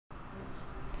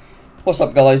What's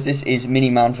up guys, this is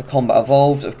Miniman for Combat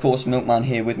Evolved. Of course, Milkman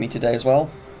here with me today as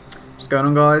well. What's going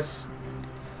on, guys?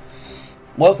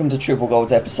 Welcome to Triple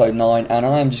Golds episode 9, and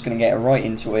I am just going to get right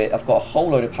into it. I've got a whole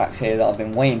load of packs here that I've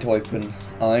been waiting to open.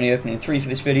 I'm only opening 3 for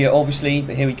this video obviously,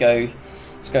 but here we go.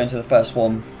 Let's go into the first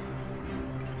one.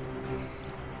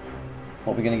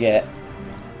 What are we going to get?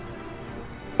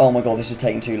 Oh my god, this is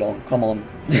taking too long, come on.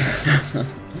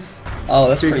 Oh,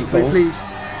 that's pretty cool. Please.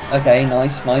 Okay,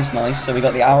 nice. So we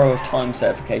got the Arrow of Time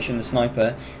certification, the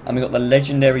sniper, and we got the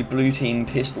legendary blue team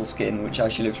pistol skin, which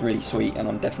actually looks really sweet, and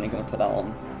I'm definitely going to put that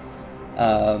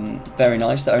on. Very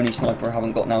nice. The only sniper I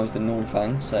haven't got now is the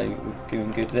Norfang, so we're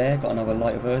doing good there. Got another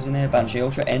light of hers in there. Banshee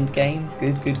Ultra, end game.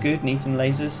 Good. Need some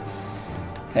lasers.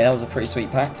 Okay, that was a pretty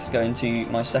sweet pack. Let's go into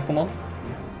my second one.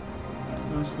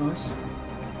 Nice.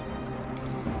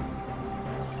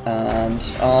 And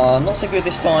not so good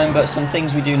this time, but some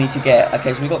things we do need to get.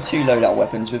 Okay, so we've got 2 loadout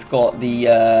weapons. We've got the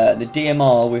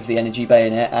DMR with the energy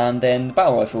bayonet, and then the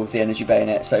battle rifle with the energy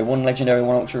bayonet. So 1 legendary,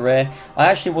 1 ultra rare. I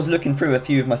actually was looking through a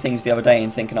few of my things the other day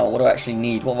and thinking, oh, what do I actually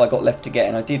need? What have I got left to get?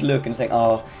 And I did look and think,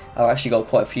 oh, I've actually got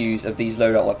quite a few of these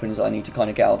loadout weapons that I need to kind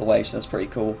of get out of the way, so that's pretty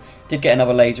cool. Did get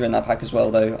another laser in that pack as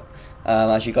well, though.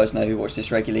 As you guys know who watch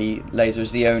this regularly, laser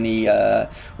is the only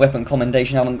weapon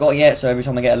commendation I haven't got yet, so every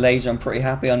time I get a laser I'm pretty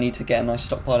happy. I need to get a nice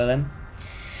stockpile of them.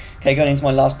 Okay, going into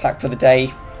my last pack for the day.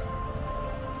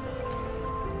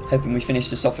 Hoping we finish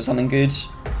this off with something good.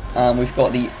 We've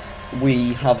got the,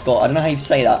 I don't know how you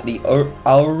say that, the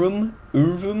Aurum,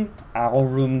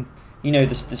 you know,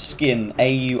 the skin,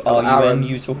 A-U-R-U-M,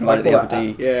 you were talking about it the other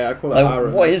day. Yeah, I call it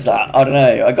Aurum. What is that? I don't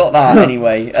know. I got that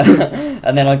anyway.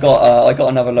 And then I got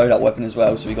another loadout weapon as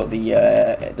well. So we got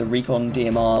the Recon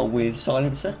DMR with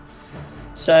silencer.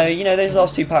 So, you know, those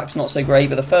last 2 packs not so great,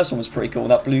 but the first one was pretty cool.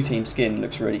 That blue team skin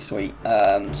looks really sweet.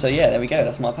 So yeah, there we go.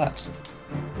 That's my packs.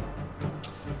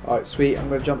 Alright, sweet. I'm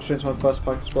going to jump straight into my first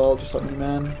pack as well, just like me,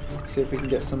 man. See if we can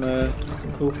get some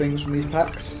cool things from these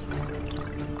packs.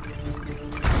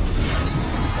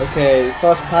 Okay,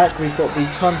 first pack, we've got the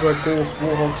Tundra Gorse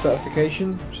Warthog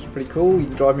certification, which is pretty cool. You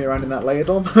can drive me around in that later,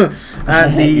 Dom.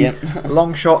 And the Yep.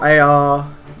 Longshot AR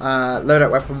loadout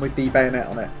weapon with the bayonet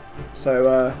on it.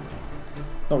 So,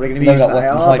 not really going to be using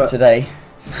that AR, but today.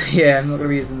 yeah, I'm not going to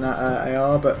be using that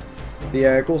AR, but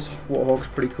the Gorse Warthog's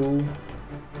pretty cool.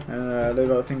 And a load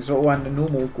of other things as well, and a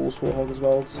normal Gorse Warthog as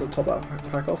well, to top that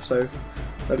pack off. So,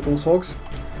 load of Gorse Hogs.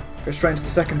 Go straight into the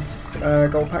second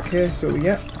gold pack here, see what we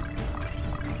get.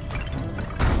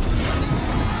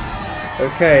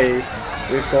 Okay,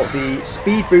 we've got the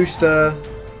Speed Booster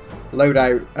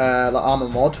loadout armor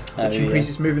mod, which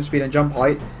increases movement speed and jump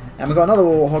height. And we've got another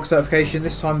Warthog certification,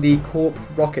 this time the Corp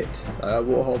Rocket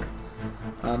Warthog.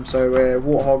 So we're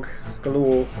Warthog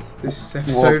galore this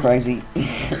episode. War crazy.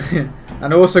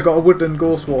 And I also got a Woodland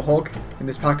Gorse Warthog in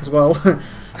this pack as well. So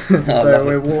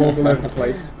we're Warthog all over the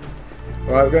place.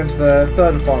 Alright, we're going to the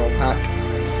third and final pack.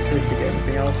 See if we get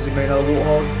anything else. Is it going to be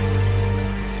another Warthog?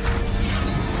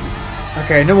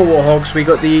 Okay, no more Warthogs. We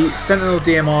got the Sentinel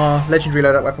DMR legendary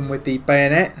loadout weapon with the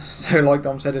bayonet. So, like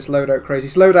Dom said, it's loadout crazy.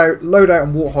 It's loadout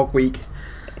and Warthog week.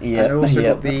 Yeah. And also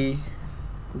got the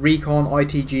Recon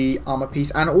ITG armor piece,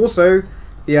 and also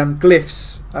the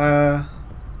Glyphs. Emblem.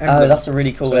 Oh, that's a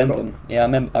really cool emblem. Yeah, I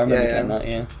remember getting that.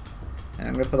 Yeah. And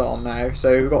I'm gonna put that on now.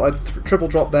 So we've got a triple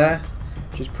drop there,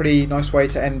 which is a pretty nice way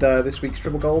to end this week's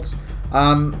Triple Golds.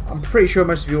 I'm pretty sure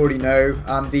most of you already know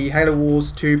the Halo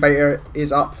Wars 2 beta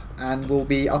is up and will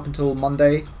be up until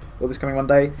Monday, or this coming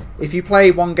Monday. If you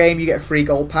play 1 game, you get a free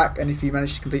gold pack, and if you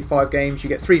manage to complete 5 games, you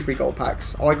get 3 free gold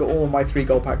packs. I got all of my 3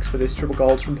 gold packs for this Triple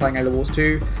Golds from playing Halo Wars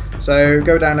 2, so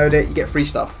go download it, you get free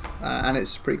stuff, and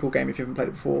it's a pretty cool game if you haven't played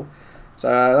it before.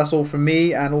 So that's all from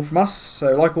me and all from us.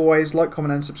 So like always, like,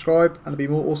 comment and subscribe, and there'll be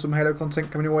more awesome Halo content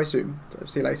coming your way soon. So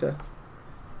see you later.